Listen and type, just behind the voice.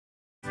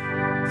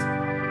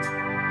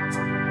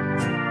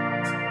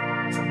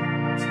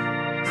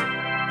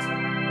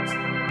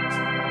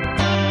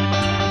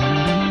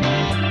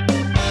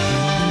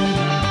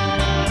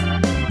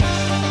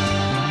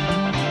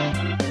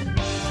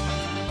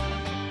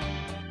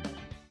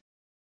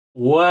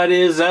What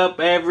is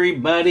up,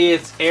 everybody?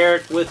 It's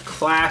Eric with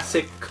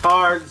Classic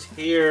Cards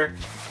here.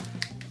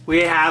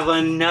 We have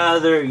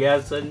another,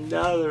 yes,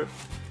 another.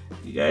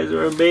 You guys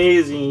are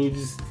amazing. You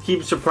just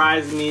keep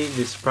surprising me.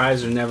 The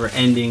surprises are never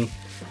ending.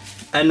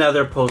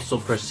 Another Postal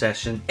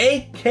Procession,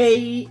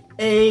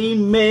 aka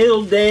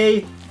Mail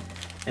Day.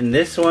 And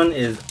this one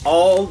is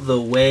all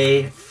the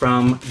way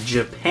from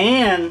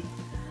Japan.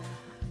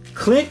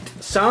 Clint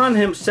San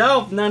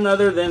himself, none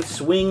other than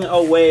Swing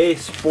Away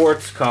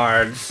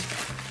Sportscards.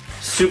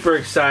 Super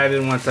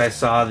excited once I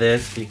saw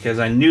this because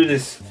I knew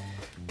this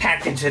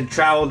package had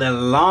traveled a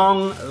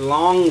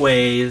long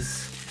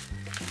ways.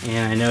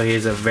 And I know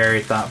he's a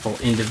very thoughtful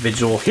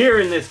individual here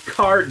in this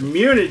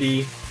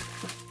Cardmunity.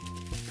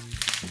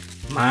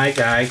 My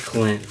guy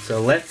Clint.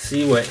 So let's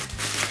see what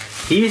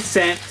he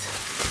sent.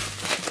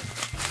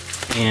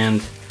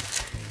 And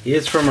he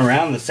is from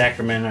around the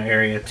Sacramento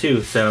area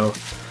too. So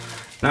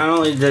not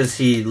only does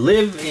he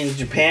live in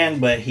Japan,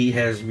 but he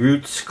has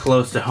roots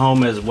close to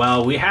home as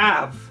well. We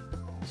have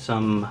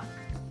some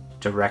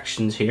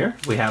directions here.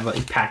 We have a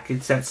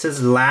package that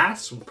says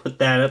last. We'll put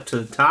that up to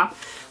the top.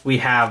 We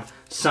have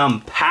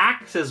some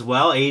packs as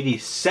well.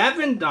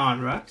 87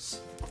 Donruss.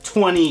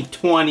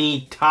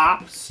 2020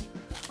 tops.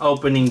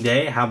 Opening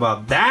day. How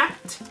about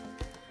that?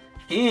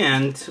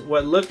 And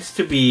what looks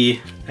to be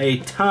a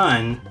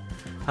ton.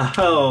 A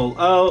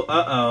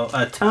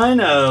ton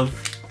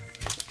of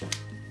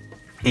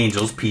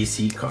Angels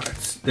PC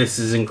cards. This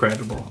is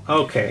incredible.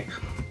 Okay.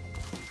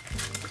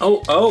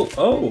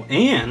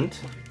 And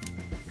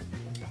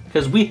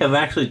because we have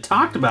actually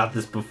talked about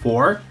this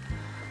before,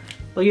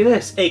 look at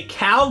this, a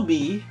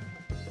Calbee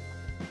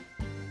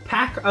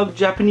pack of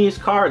Japanese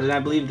cards, and I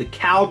believe the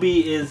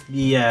Calbee is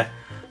the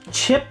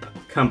chip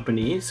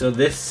company. So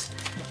this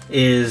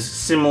is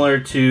similar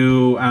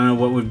to, I don't know,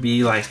 what would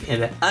be like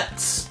an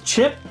Utz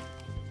chip,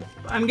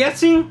 I'm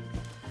guessing.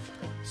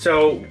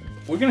 So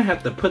we're gonna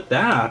have to put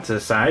that out to the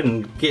side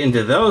and get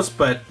into those,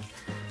 but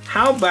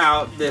how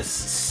about this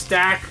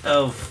stack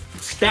of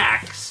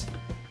stacks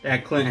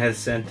that Clint has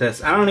sent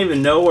us? I don't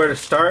even know where to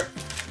start,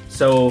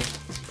 so I'm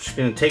just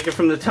gonna take it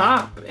from the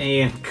top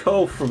and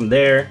go from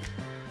there.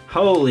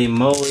 Holy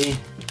moly.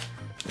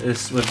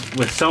 This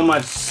with so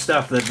much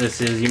stuff that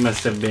this is, you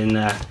must have been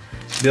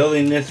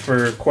building this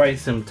for quite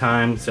some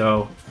time.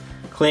 So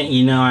Clint,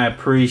 you know I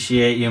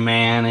appreciate you,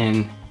 man,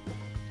 and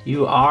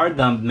you are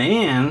the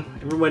man.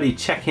 Everybody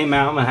check him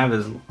out. I'm gonna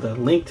have the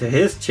link to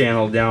his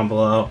channel down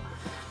below.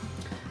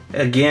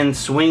 Again,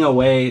 Swing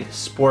Away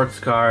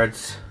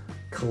Sportscards.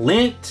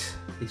 Clint.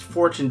 These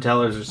fortune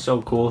tellers are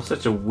so cool.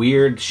 Such a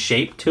weird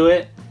shape to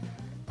it.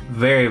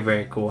 Very,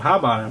 very cool. How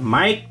about a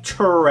Mike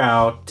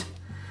Trout?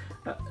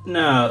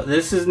 No,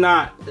 this is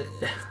not.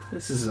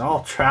 This is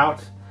all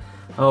Trout.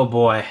 Oh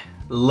boy.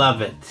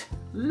 Love it.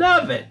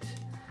 Love it.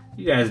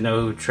 You guys know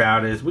who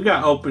Trout is. We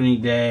got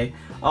opening day.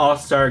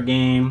 All-Star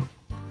game.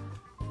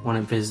 One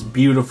of his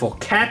beautiful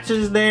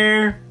catches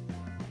there.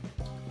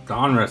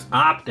 Donruss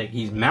Optic.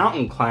 He's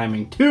mountain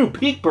climbing. 2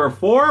 peak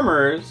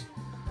performers.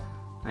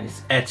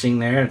 Nice etching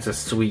there. It's a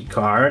sweet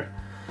card.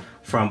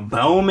 From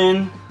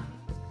Bowman.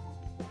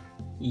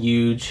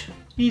 Huge.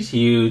 He's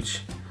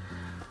huge.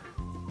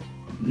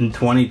 In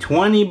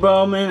 2020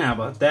 Bowman. How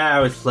about that? I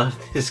always loved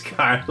this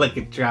card. Look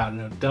at Trout.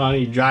 No,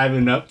 Tony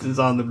driving up this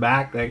on the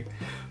back. Like,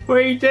 where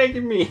are you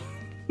taking me?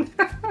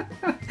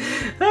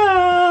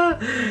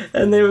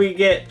 And then we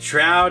get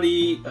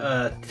Trouty,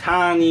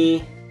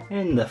 Tani,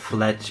 and the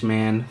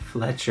Fletchman,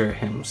 Fletcher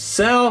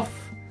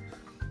himself.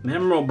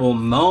 Memorable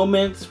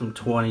moments from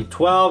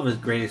 2012, his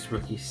greatest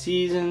rookie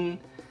season.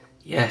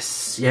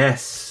 Yes,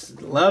 yes,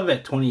 love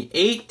it.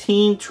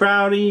 2018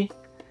 Trouty.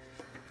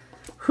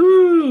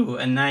 Whoo,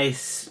 a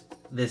nice,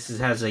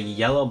 has a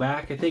yellow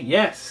back, I think.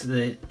 Yes,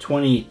 the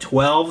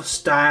 2012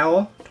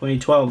 style,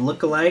 2012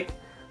 lookalike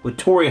with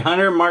Torrey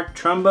Hunter, Mark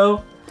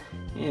Trumbo.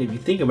 And if you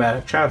think about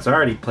it, Trout's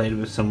already played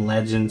with some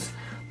legends.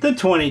 The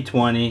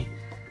 2020.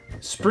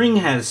 Spring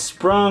has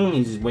sprung.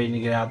 He's just waiting to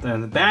get out there in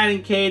the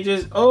batting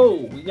cages.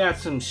 Oh, we got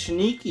some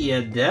sneaky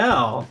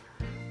Adele.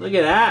 Look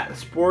at that.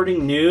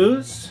 Sporting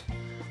news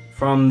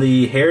from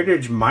the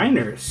Heritage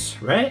Miners,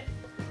 right?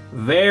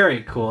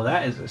 Very cool.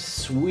 That is a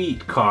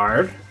sweet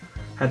card.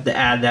 Have to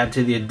add that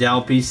to the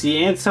Adele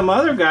PC and some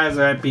other guys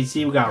at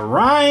PC. We got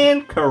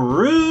Ryan,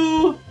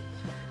 Carew,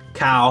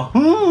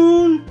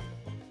 Calhoun,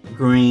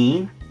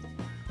 Green.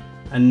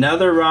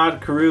 Another Rod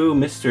Carew,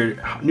 Mr.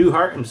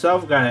 Newhart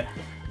himself, got an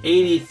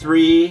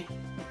 83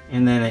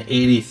 and then an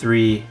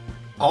 83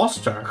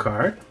 All-Star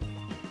card.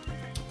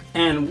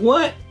 And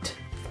what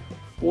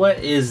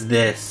is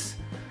this?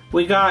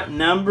 We got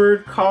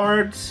numbered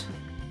cards.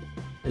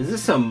 Is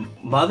this a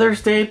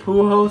Mother's Day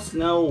Pujols?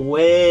 No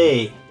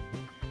way.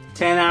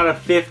 10 out of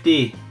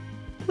 50.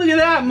 Look at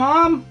that,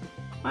 Mom.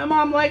 My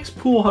mom likes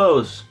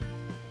Pujols.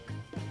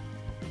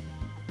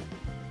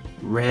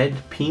 Red,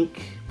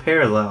 pink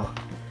parallel.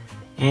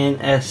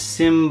 And a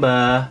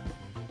Simba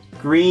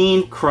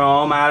green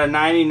chrome out of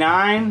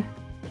 99.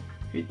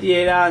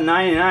 58 out of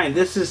 99.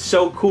 This is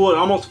so cool. It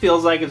almost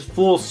feels like it's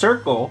full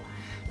circle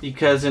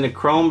because in a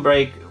Chrome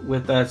break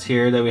with us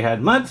here that we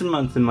had months and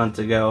months and months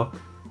ago,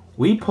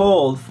 we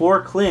pulled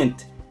for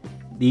Clint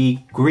the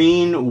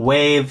Green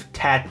Wave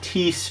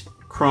Tatis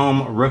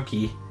Chrome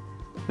Rookie,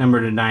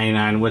 number to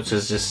 99, which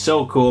is just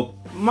so cool.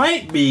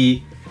 Might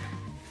be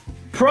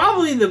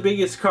probably the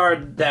biggest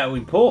card that we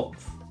pulled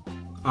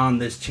on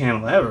this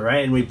channel ever,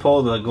 right? And we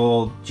pulled a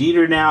gold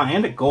Jeter now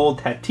and a gold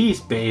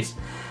Tatis base,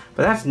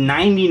 but that's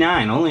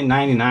 99, only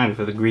 99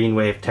 for the Green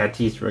Wave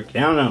Tatis Rookie.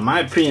 I don't know, in my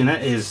opinion,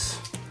 that is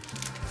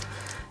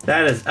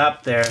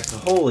up there. So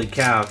holy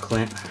cow,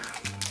 Clint.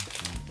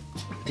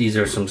 These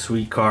are some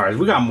sweet cards.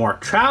 We got more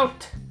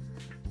Trout.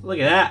 Look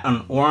at that,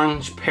 an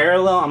orange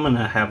parallel. I'm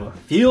gonna have a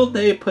field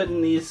day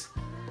putting these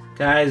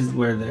guys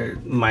where they're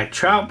my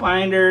Trout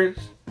binders.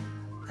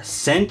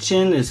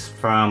 Ascension is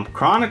from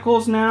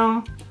Chronicles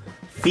now.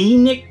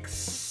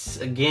 Phoenix,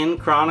 again,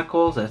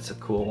 Chronicles. That's a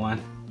cool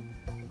one.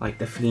 Like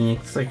the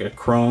Phoenix, like a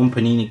Chrome,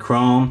 Panini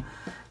Chrome.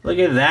 Look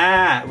at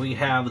that. We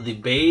have the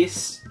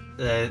base.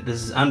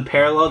 This is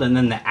unparalleled. And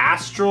then the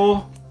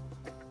Astral.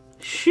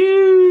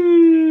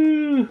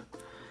 Shoo!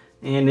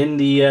 And in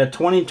the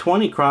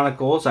 2020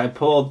 Chronicles, I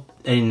pulled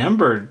a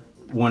numbered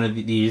one of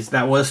these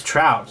that was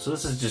Trout. So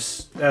this is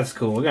just, that's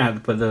cool. We're going to have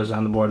to put those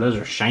on the board. Those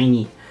are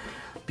shiny.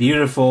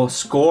 Beautiful.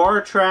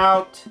 Score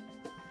Trout.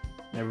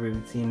 Never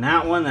even seen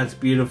that one. That's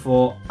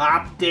beautiful.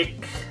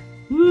 Optic.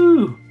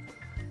 Woo!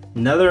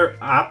 Another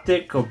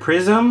Optic or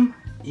Prism.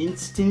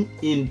 Instant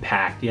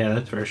Impact. Yeah,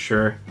 that's for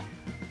sure.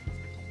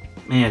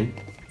 Man,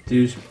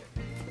 dude,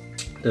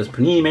 does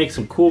Panini make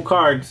some cool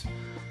cards?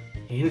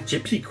 And a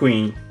Gypsy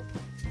Queen.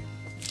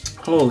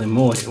 Holy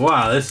moly.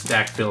 Wow, this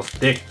stack feels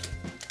thick.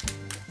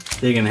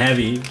 Thick and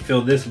heavy.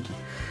 Fill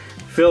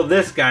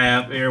this guy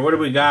up here. What do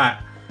we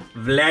got?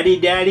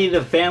 Vladdy Daddy,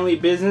 the Family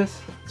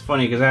Business. It's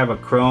funny because I have a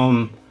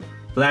Chrome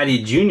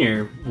Vladdy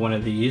Jr. one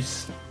of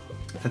these.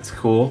 That's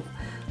cool.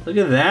 Look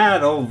at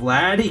that, old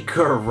Vladdy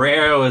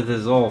Guerrero with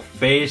his old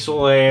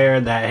facial hair,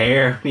 that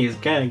hair when he's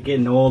kind of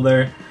getting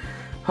older.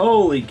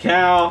 Holy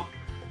cow.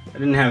 I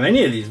didn't have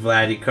any of these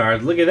Vladdy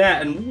cards. Look at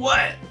that. And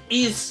what?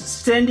 He's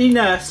sending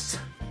us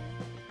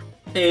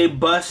a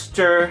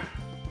Buster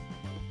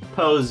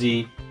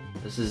Posey.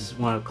 This is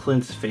one of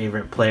Clint's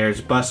favorite players,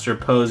 Buster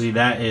Posey.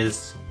 That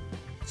is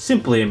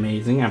simply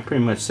amazing. I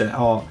pretty much set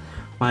all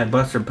my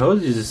Buster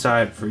Posies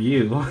aside for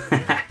you.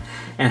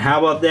 And how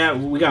about that?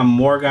 We got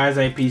more guys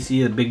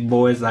IPC, the big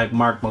boys like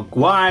Mark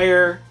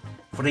McGuire,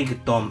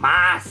 Frank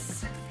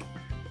Tomas,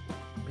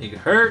 Big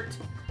Hurt.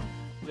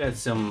 We got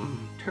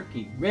some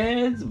Turkey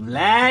Reds,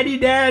 Vladdy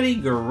Daddy,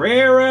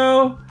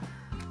 Guerrero.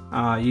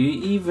 You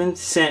even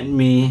sent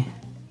me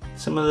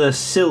some of the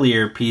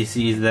sillier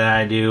PCs that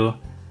I do,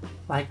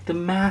 like the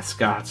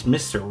mascots,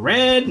 Mr.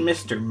 Red,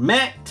 Mr.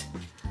 Met,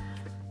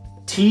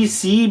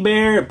 TC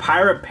Bear,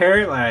 Pirate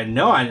Parrot. I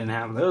know I didn't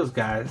have those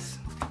guys.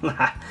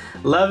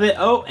 Love it.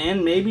 Oh,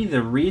 and maybe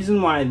the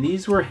reason why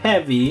these were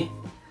heavy,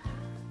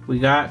 we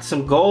got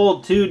some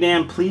gold too,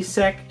 Dan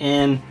Plesek,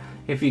 and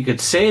if you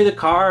could say the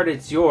card,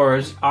 it's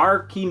yours.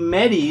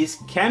 Archimedes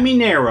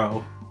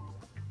Caminero.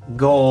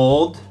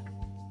 Gold.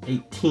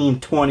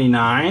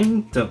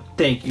 1829. So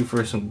thank you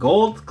for some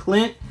gold,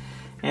 Clint.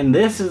 And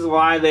this is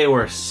why they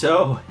were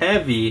so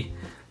heavy.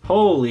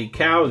 Holy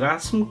cow,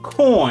 got some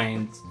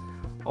coins.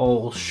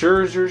 Old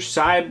Scherzer,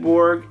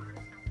 Cyborg,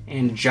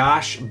 and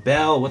Josh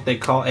Bell, what they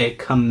call a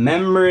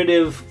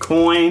commemorative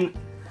coin.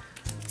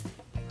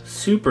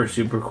 Super,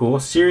 super cool.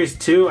 Series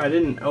 2, I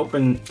didn't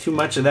open too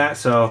much of that,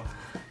 so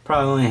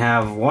probably only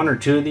have 1 or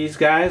 2 of these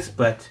guys,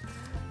 but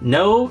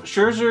no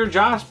Scherzer,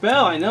 Josh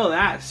Bell, I know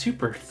that.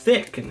 Super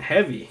thick and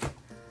heavy.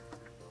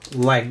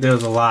 Like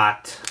those a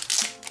lot.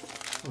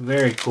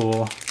 Very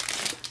cool.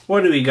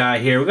 What do we got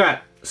here? We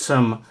got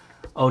some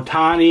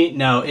Ohtani.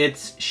 No,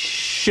 it's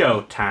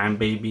Showtime,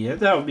 baby.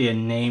 That would be a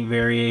name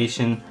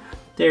variation.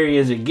 There he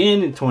is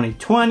again in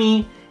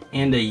 2020.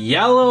 And a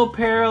yellow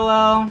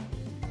parallel.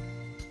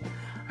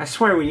 I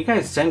swear, when you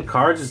guys send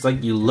cards, it's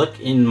like you look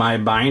in my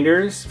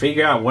binders,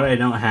 figure out what I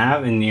don't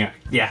have, and you're,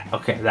 yeah,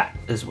 okay, that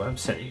is what I'm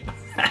sending you.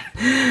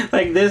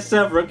 Like this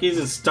stuff, Rookies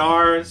and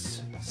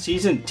Stars,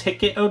 Season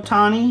Ticket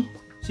Ohtani,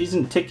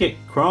 Season Ticket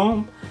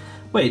Chrome.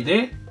 Wait,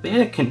 they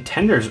had a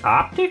Contenders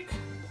Optic?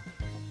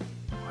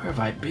 Where have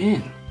I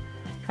been?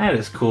 That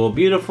is cool,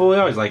 beautiful. We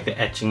always like the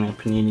etching that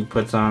Panini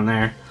puts on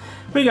there.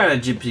 We got a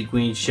Gypsy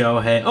Queen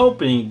Shohei,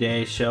 Opening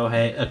Day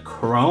Shohei, a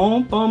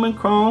Chrome, Bowman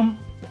Chrome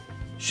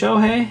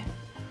Shohei.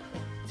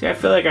 See, I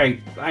feel like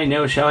I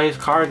know Shohei's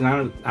cards,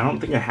 and I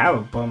don't think I have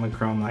a Bowman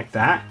Chrome like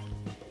that.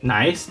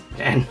 Nice.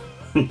 And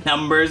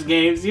numbers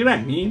games, you know what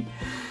I mean?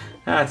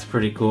 That's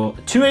pretty cool.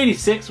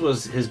 286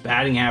 was his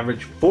batting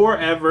average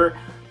forever,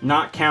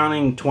 not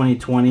counting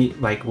 2020.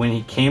 Like when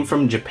he came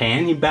from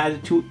Japan, he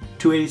batted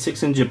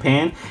 286 in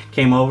Japan.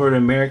 Came over to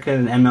America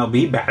and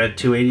MLB, batted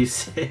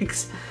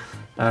 286.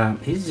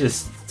 He's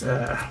just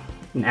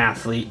an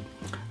athlete.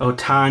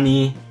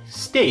 Ohtani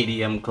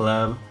Stadium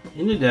Club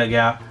in the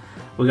dugout.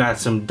 We got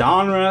some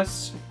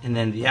Donruss, and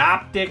then the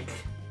Optic,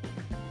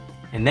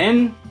 and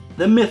then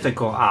the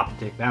mythical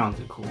Optic. That one's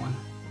a cool one.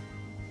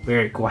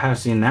 Very cool. I haven't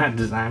seen that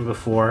design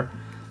before.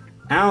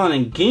 Allen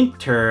and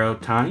Ginter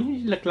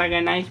Ohtani. You look like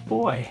a nice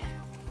boy.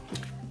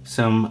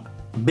 Some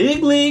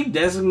big league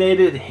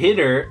designated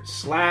hitter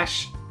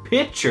slash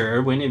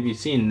pitcher. When have you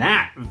seen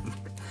that?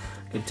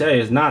 I can tell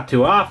you it's not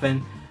too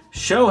often.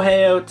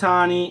 Shohei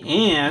Ohtani,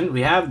 and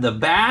we have the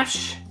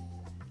Bash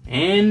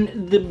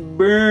and the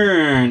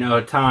Burn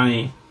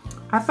Ohtani.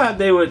 I thought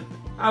they would,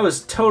 I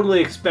was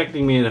totally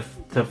expecting me to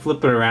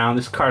flip it around.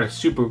 This card is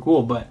super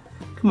cool, but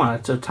come on,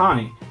 it's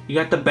Ohtani. You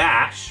got the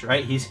Bash,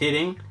 right? He's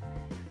hitting,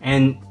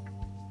 and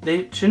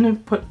they shouldn't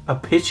have put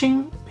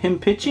him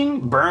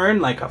pitching,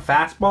 Burn, like a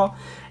fastball.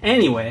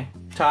 Anyway,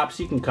 Topps,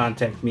 you can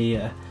contact me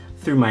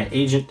through my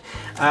agent.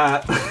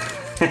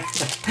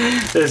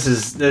 This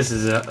is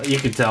you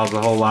can tell it's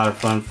a whole lot of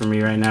fun for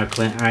me right now,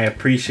 Clint. I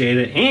appreciate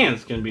it, and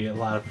it's gonna be a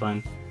lot of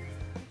fun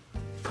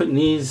putting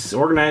these,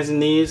 organizing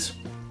these.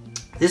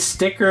 This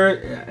sticker,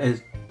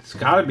 it's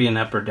gotta be an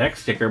Upper Deck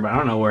sticker, but I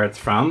don't know where it's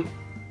from.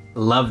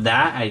 Love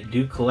that. I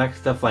do collect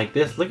stuff like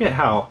this. Look at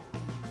how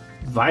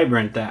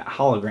vibrant that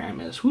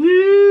hologram is.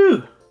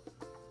 Woo!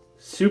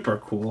 Super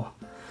cool.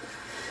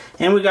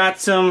 And we got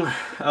some,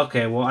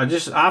 okay, well, I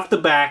just off the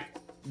back,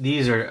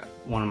 these are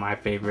one of my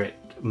favorite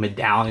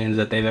medallions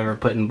that they've ever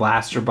put in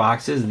blaster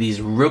boxes.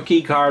 These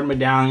rookie card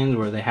medallions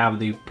where they have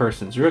the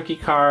person's rookie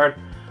card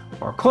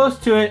or close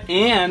to it,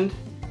 and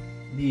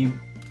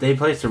they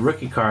place a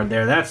rookie card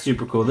there. That's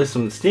super cool. This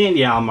one's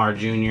Sandy Alomar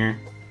Jr.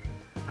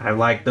 I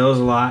like those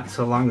a lot.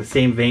 So along the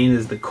same vein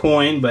as the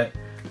coin, but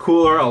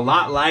cooler, a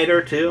lot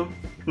lighter too.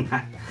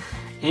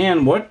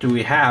 And what do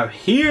we have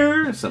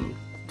here? Some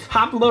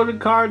top-loaded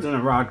cards and a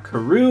Rod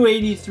Carew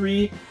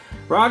 83.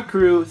 Rod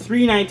Carew,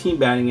 319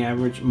 batting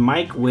average.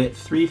 Mike Witt,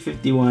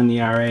 351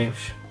 ERA.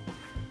 Of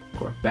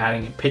course,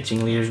 batting and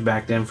pitching leaders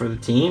back then for the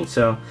team.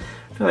 So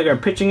I feel like our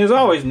pitching has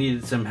always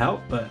needed some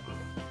help, but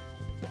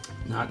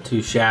not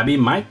too shabby.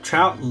 Mike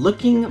Trout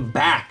looking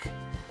back.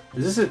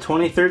 Is this a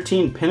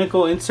 2013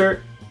 Pinnacle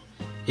insert?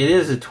 It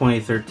is a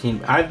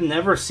 2013. I've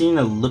never seen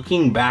a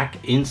looking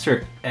back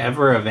insert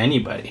ever of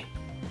anybody.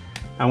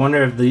 I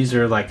wonder if these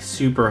are like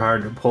super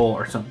hard to pull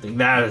or something.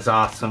 That is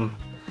awesome.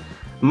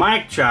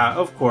 Mike Trout,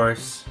 of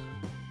course.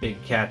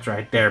 Big catch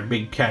right there.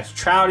 Big catch.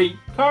 Trouty,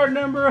 card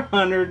number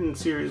 100 in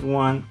Series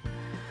 1.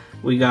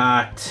 We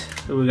got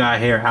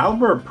here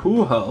Albert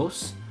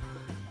Pujols.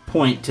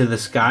 Point to the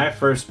sky,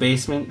 first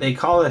baseman. They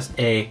call this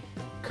a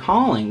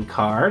calling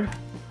card.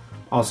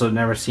 Also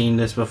never seen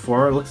this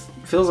before.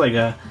 Feels like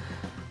a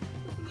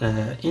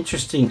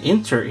interesting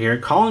insert here.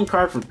 Calling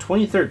card from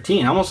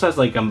 2013. Almost has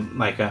like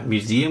a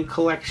museum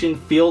collection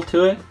feel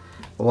to it.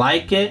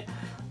 Like it.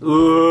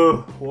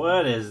 Ooh,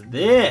 what is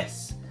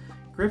this?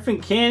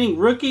 Griffin Canning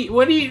rookie.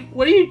 What are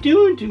you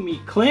doing to me,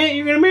 Clint?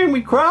 You're gonna make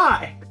me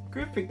cry.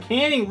 Griffin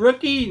Canning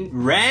rookie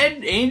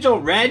red, Angel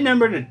red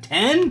number to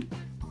 10.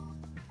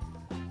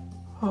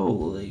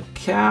 Holy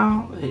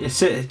cow.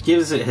 It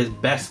gives it his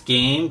best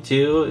game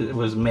too. It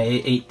was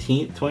May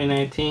 18th,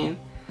 2019.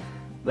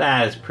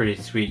 That is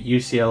pretty sweet.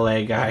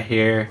 UCLA guy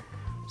here.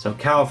 So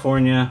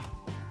California.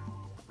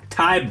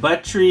 Ty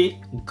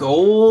Buttrey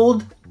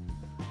gold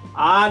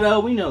auto.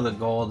 We know the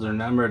golds are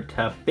numbered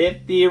to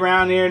 50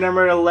 around here.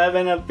 Numbered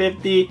 11 of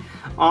 50.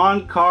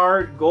 On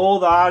card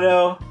gold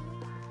auto.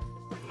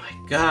 Oh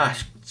my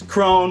gosh. It's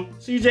Crone.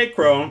 CJ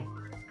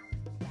Crone.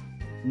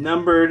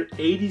 Numbered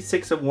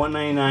 86 of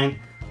 199.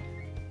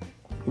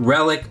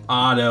 Relic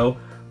auto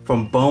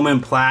from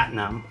Bowman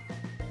Platinum.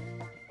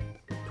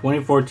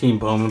 2014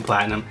 Bowman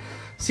Platinum.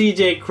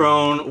 CJ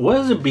Crone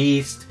was a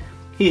beast.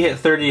 He hit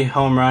 30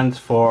 home runs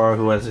for,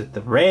 who was it,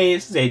 the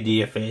Rays? They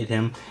DFA'd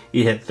him.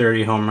 He hit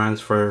 30 home runs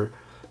for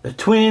the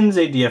Twins.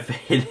 They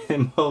DFA'd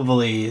him.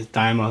 Hopefully his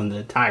time on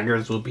the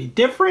Tigers will be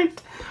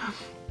different.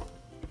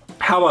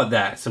 How about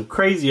that? Some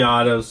crazy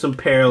autos, some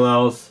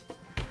parallels.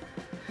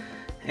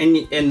 And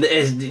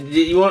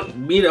you want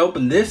me to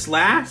open this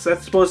last?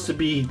 That's supposed to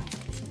be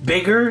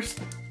bigger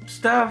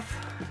stuff.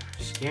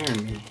 You're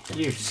scaring me.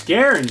 You're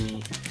scaring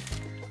me.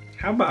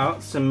 How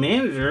about some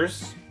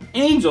managers?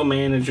 Angel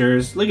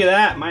managers. Look at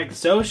that. Mike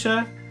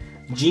Scioscia,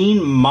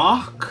 Gene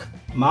Mach,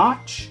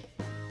 Mooch.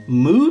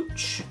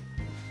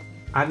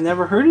 I've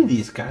never heard of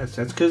these guys.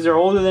 That's because they're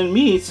older than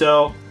me.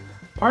 So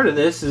part of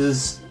this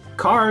is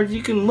cards.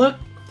 You can look.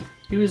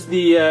 He was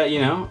the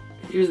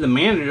he was the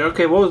manager.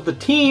 Okay, what was the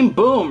team?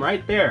 Boom,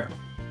 right there.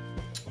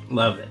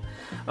 Love it.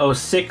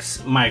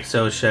 06 Mike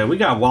Scioscia. We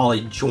got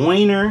Wally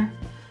Joyner,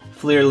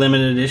 Fleer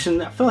Limited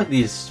Edition. I feel like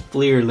these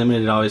Fleer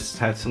Limited always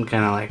have some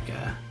kind of like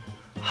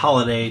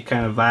holiday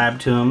kind of vibe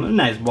to them. A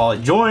nice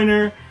Wally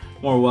Joyner.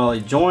 More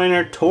Wally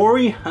Joyner.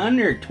 Torrey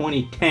Hunter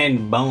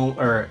 2010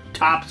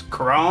 Topps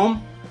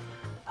Chrome.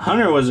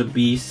 Hunter was a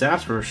beast,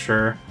 that's for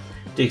sure.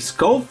 Dick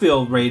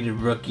Schofield rated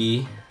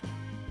rookie.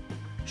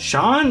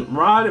 Sean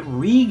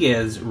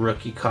Rodriguez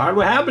rookie card.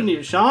 What happened to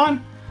you,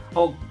 Sean?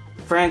 Oh,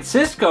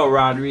 Francisco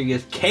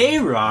Rodriguez,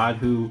 K-Rod,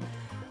 who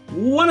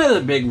one of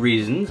the big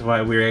reasons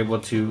why we were able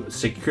to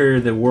secure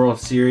the World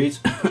Series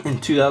in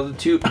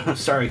 2002.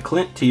 Sorry,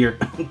 Clint, to your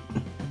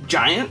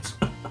Giants.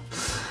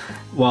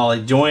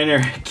 Wally Joyner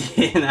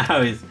again.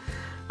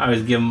 I I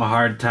always give him a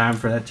hard time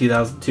for that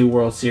 2002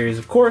 World Series,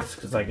 of course,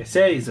 because like I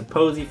said, he's a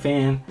Posey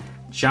fan,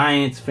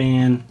 Giants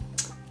fan,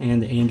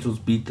 and the Angels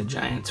beat the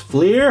Giants.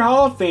 Fleer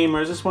Hall of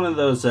Famers. This is one of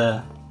those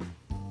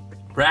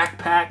rack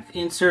pack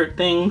insert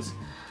things.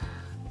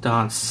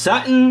 Don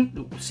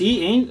Sutton.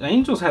 See,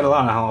 Angels had a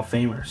lot of Hall of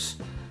Famers.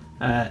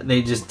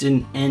 They just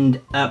didn't end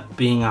up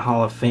being a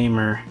Hall of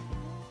Famer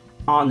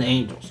on the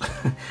Angels.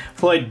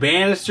 Floyd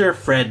Bannister,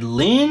 Fred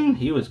Lynn.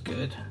 He was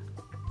good.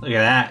 Look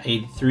at that,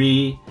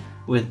 83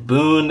 with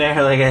Boone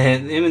there. Like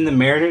him and the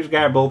Mariners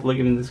guy are both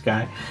looking at this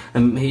guy.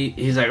 And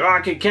he's like, oh, I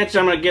can catch it.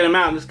 I'm going to get him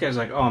out. And this guy's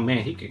like, oh,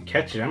 man, he could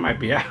catch it. I might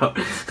be out.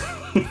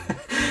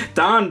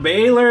 Don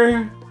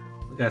Baylor.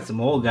 We got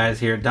some old guys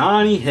here.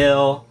 Donnie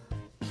Hill.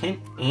 Kent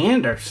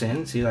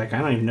Anderson. See, like, I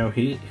don't even know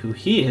who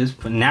he is,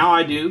 but now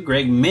I do.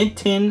 Greg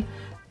Minton.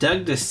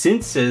 Doug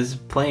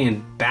DeCinces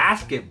playing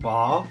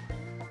basketball.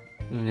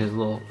 And his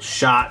little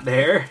shot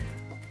there.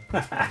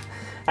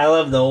 I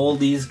love the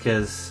oldies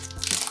because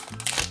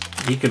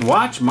you could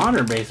watch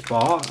modern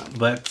baseball,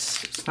 but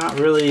it's not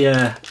really,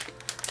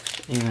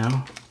 you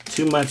know,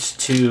 too much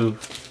to.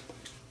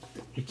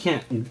 You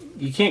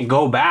can't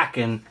go back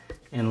and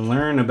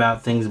learn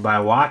about things by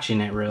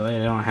watching it. Really,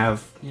 they don't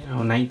have, you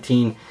know,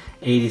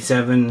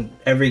 1987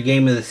 every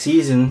game of the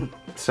season.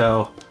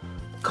 So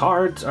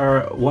cards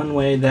are one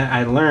way that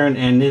I learn.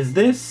 And is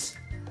this?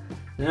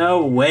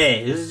 No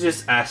way. This is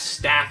just a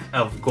stack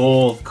of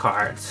gold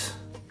cards.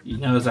 You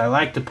know, as I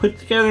like to put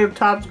together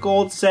Topps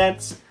Gold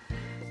sets.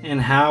 And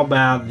how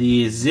about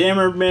the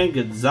Zimmerman,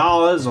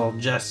 Gonzalez, old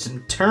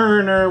Justin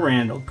Turner,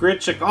 Randall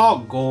Grichuk, all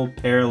gold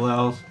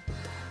parallels.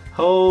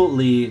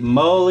 Holy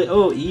moly.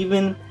 Oh,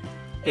 even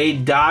a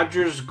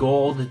Dodgers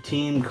gold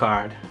team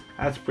card.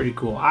 That's pretty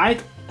cool. I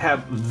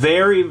have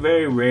very,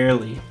 very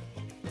rarely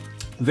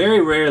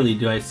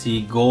do I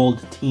see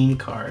gold team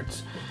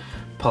cards.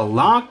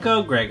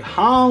 Polanco, Greg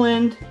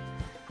Holland,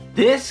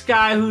 this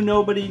guy who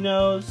nobody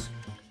knows,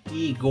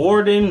 D.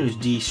 Gordon, who's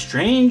D.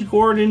 Strange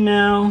Gordon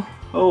now.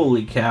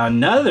 Holy cow,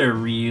 another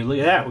Ryu. Look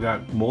at that, we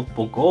got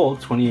multiple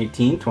gold,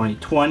 2018,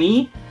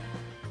 2020.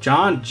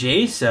 John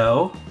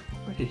Jaso,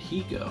 where did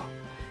he go?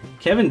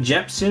 Kevin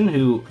Jepson,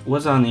 who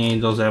was on the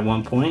Angels at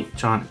one point.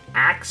 John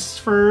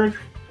Axford,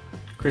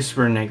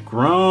 Christopher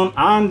Negron,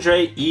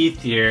 Andre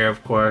Ethier,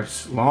 of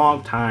course,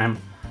 long time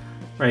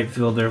right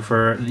fielder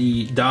for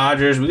the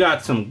Dodgers. We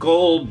got some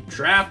gold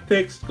draft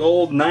picks,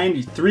 gold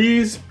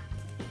 93s.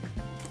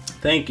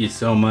 Thank you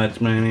so much,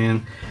 my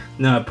man.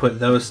 Now I put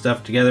those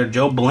stuff together.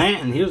 Joe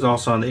Blanton, he was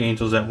also on the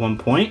Angels at one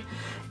point.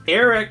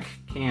 Eric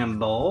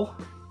Campbell,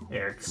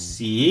 Eric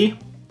C.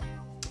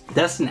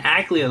 Dustin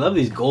Ackley, I love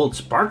these gold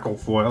sparkle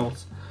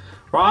foils.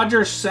 Roger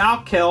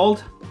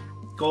Salkeld,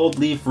 gold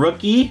leaf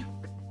rookie.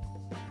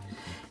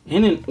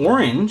 And an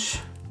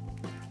orange,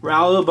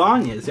 Raul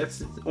Ibanez.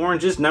 That's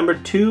oranges number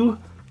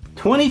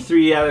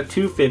 223 out of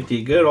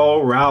 250. Good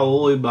old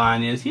Raul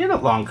Ibanez. He had a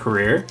long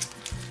career.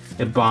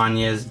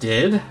 Ibanez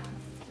did.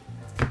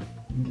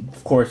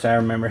 Of course, I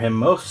remember him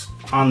most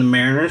on the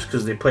Mariners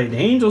because they played the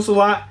Angels a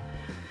lot.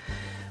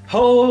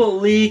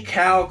 Holy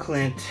cow,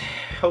 Clint.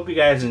 Hope you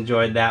guys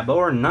enjoyed that, but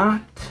we're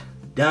not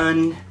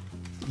done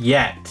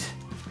yet.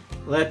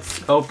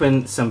 Let's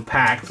open some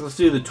packs. Let's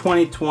do the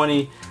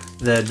 2020,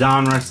 the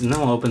Donruss, and then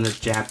we'll open the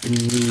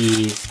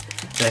Japanese,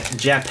 the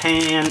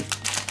Japan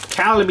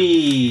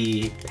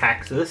Calibi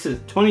pack. So this is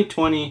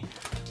 2020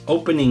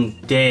 opening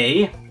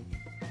day.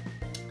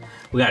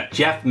 We got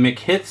Jeff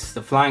McHitz,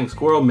 the Flying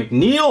Squirrel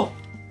McNeil,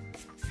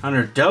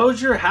 Hunter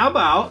Dozier. How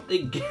about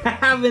the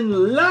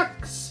Gavin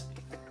Lux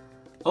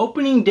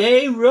opening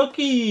day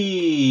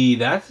rookie?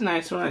 That's a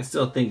nice one. I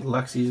still think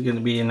Luxy is going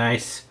to be a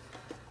nice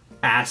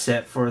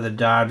asset for the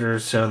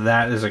Dodgers, so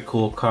that is a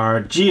cool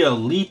card.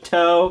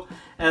 Giolito,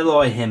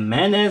 Eloy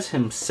Jimenez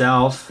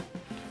himself,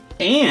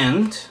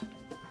 and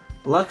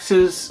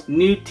Lux's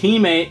new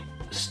teammate,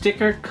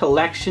 Sticker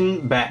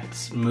Collection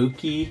Betts,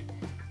 Mookie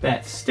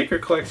Betts. Sticker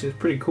collection is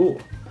pretty cool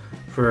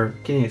for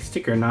getting a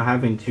sticker, not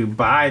having to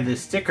buy the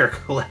sticker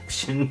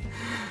collection.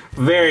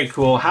 Very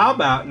cool. How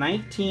about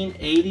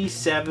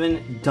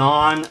 1987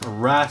 Don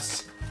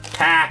Russ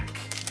pack?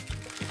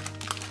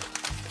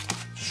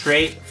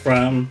 Straight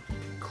from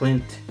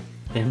Clint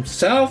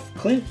himself.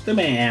 Clint the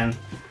man.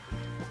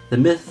 The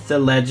myth, the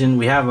legend.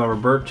 We have a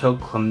Roberto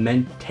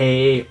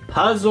Clemente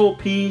puzzle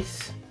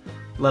piece.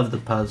 Love the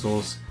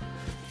puzzles.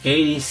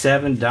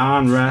 87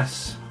 Don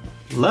Russ.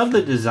 Love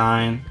the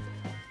design.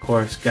 Of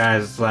course,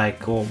 guys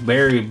like old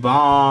Barry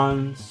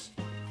Bonds,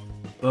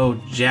 Bo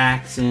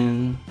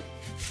Jackson,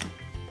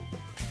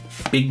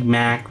 Big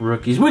Mac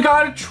rookies. We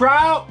got a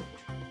Trout.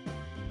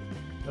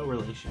 No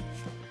relation.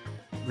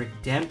 Rick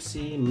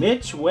Dempsey,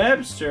 Mitch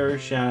Webster.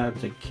 Shout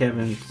out to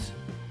Kevin's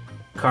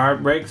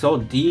card breaks.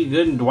 Old D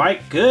Gooden,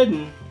 Dwight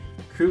Gooden,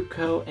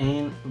 Kruko,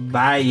 and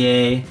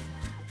Baye.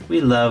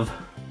 We love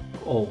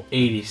old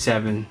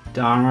 87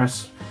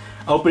 Donruss.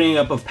 Opening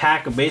up a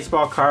pack of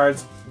baseball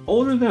cards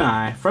older than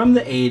I from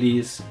the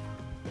 80s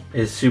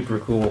is super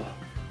cool.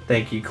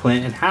 Thank you,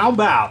 Clint. And how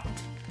about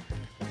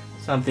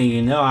something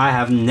you know I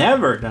have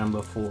never done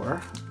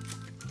before?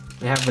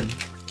 We have a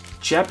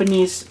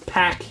Japanese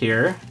pack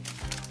here.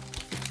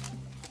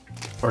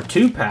 Or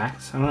 2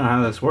 packs. I don't know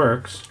how this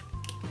works.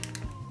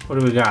 What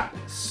do we got?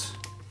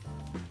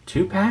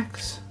 2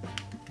 packs?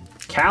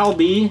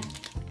 Calbee.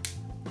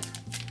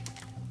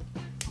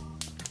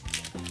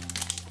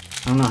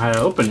 I don't know how to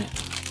open it.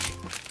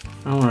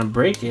 I don't want to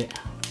break it.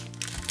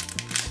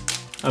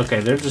 Okay,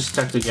 they're just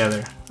stuck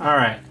together.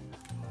 Alright.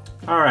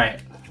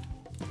 Alright.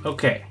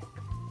 Okay.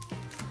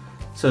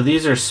 So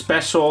these are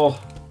specialty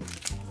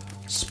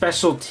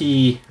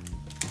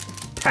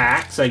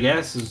packs, I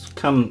guess. It's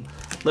come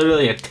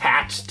literally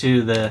attached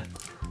to the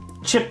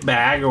chip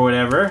bag or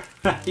whatever.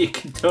 You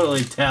can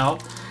totally tell.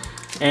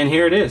 And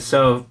here it is.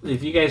 So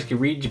if you guys can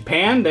read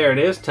Japan, there it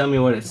is. Tell me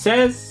what it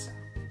says.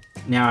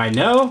 Now I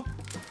know.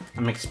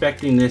 I'm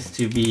expecting this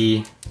to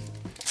be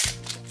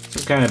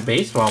some kind of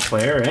baseball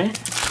player, right?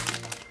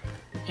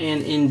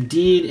 And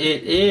indeed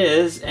it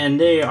is. And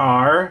they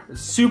are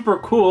super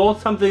cool.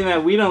 Something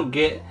that we don't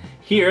get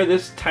here.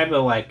 This type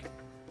of, like,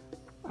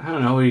 I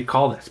don't know what you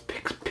call this.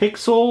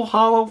 Pixel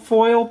hollow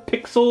foil?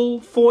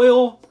 Pixel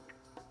foil?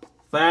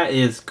 That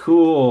is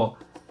cool.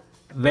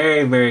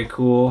 Very, very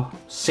cool.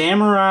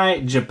 Samurai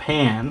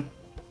Japan.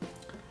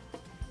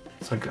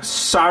 It's like a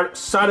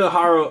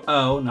Saruharu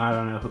O. No,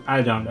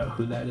 I don't know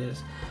who that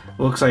is.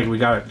 Looks like we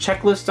got a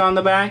checklist on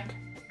the back.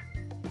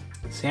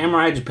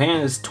 Samurai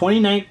Japan is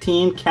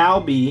 2019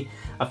 Calbee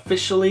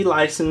officially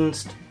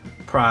licensed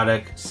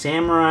product.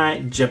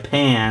 Samurai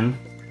Japan.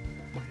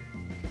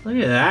 Look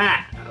at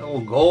that. A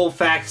little gold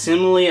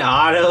facsimile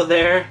auto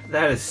there.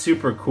 That is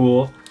super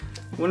cool.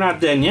 We're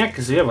not done yet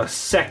because we have a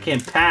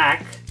second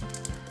pack.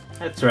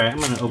 That's right, I'm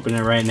gonna open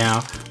it right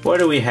now. What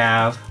do we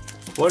have?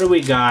 What do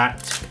we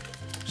got?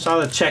 Saw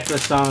the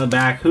checklist on the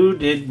back. Who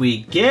did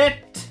we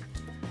get?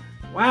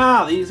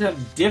 Wow, these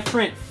have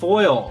different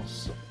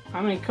foils.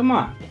 I mean, come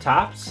on,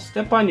 Topps,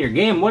 step on your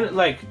game. What,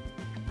 like,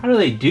 how do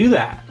they do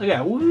that? Look at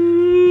that,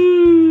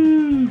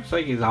 woo! It's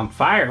like he's on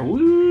fire,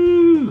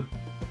 woo!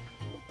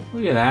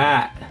 Look at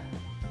that.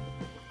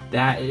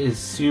 That is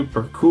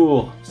super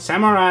cool.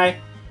 Samurai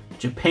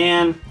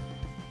Japan,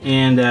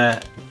 and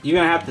you're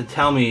gonna have to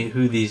tell me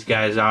who these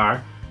guys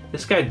are.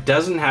 This guy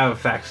doesn't have a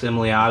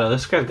facsimile auto.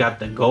 This guy's got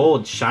the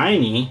gold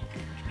shiny.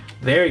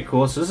 Very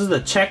cool. So this is the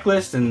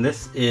checklist, and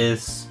this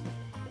is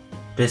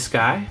this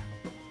guy.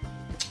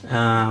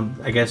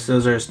 I guess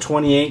those are his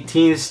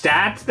 2018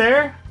 stats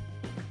there.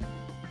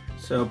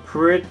 So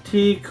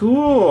pretty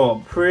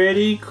cool.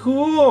 Pretty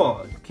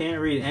cool. Can't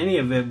read any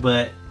of it,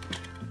 but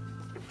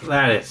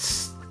that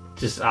is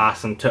just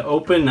awesome. To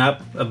open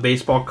up a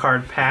baseball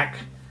card pack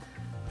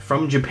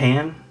from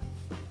Japan.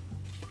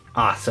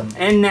 Awesome.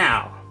 And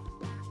now,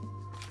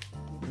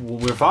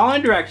 we're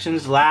following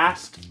directions.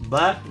 Last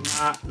but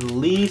not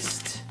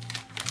least,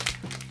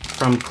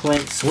 from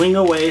Clint, Swing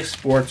Away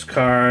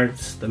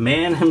Sportscards, the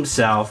man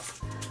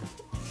himself,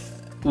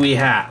 we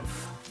have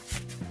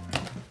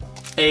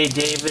a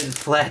David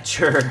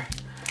Fletcher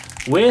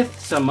with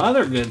some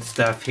other good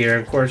stuff here.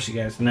 Of course, you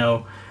guys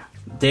know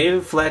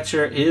David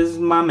Fletcher is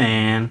my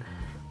man.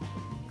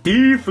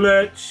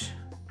 D-Fletch.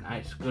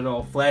 Nice, good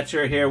old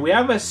Fletcher here. We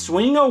have a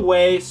Swing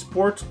Away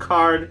Sports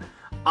Card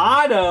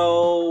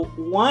Auto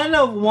 1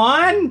 of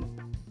 1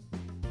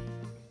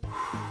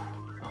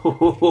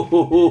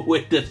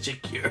 with the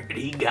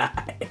security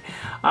guy.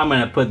 I'm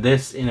gonna put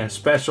this in a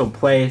special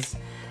place.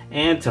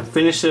 And to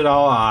finish it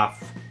all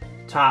off,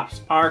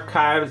 Topps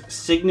Archives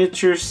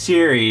Signature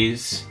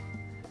Series.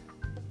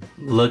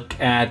 Look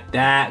at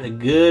that, the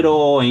good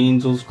old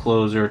Angels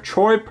closer,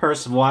 Troy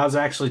Percival. I was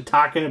actually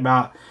talking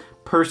about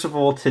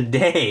Percival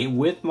today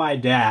with my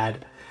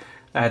dad.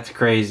 That's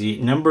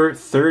crazy. Number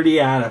 30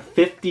 out of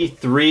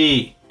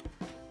 53.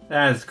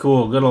 That is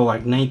cool. Good old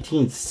like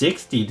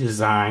 1960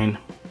 design.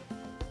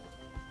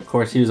 Of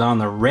course, he was on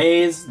the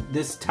Rays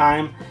this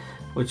time,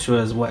 which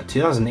was what,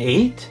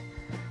 2008?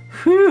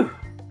 Whew.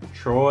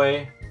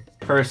 Troy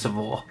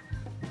Percival.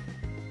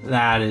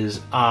 That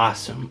is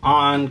awesome.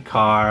 On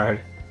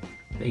card.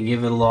 They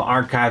give it a little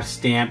archive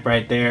stamp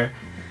right there.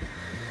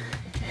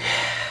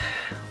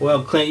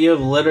 Well, Clint, you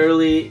have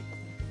literally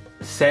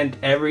sent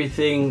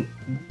everything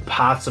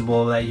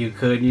possible that you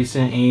could. You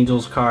sent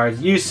Angels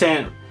cards. You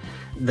sent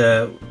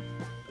the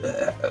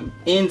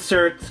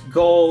inserts,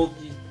 gold.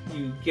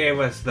 You gave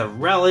us the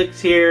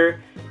relics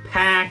here,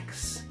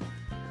 packs.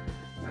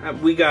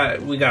 We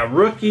got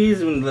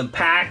rookies and the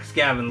packs.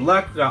 Gavin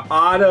Luck. We got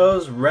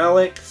autos,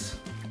 relics,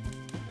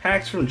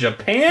 packs from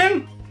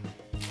Japan.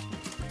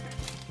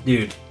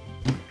 Dude,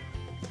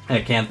 I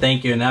can't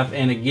thank you enough.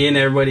 And again,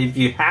 everybody, if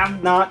you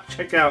have not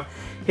checked out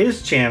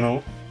his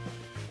channel,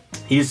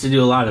 he used to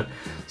do a lot of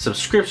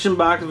subscription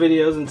box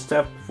videos and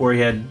stuff before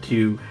he had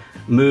to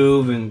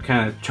move and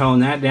kind of tone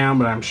that down,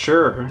 but I'm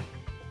sure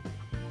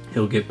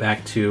he'll get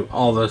back to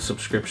all those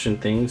subscription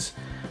things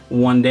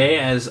one day.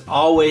 As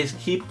always,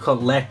 keep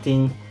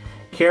collecting,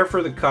 care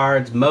for the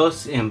cards,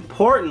 most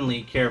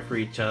importantly, care for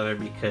each other,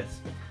 because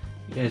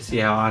you guys see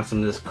how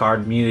awesome this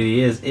Cardmunity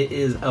is. It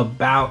is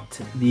about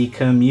the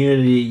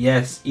community.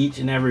 Yes, each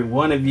and every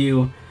one of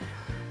you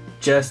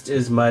just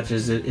as much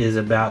as it is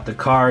about the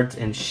cards,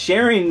 and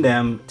sharing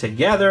them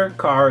together,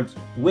 cards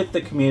with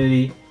the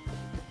community,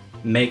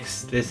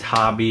 makes this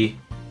hobby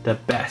the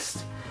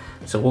best.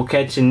 So we'll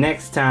catch you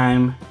next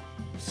time.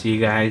 See you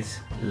guys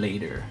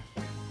later.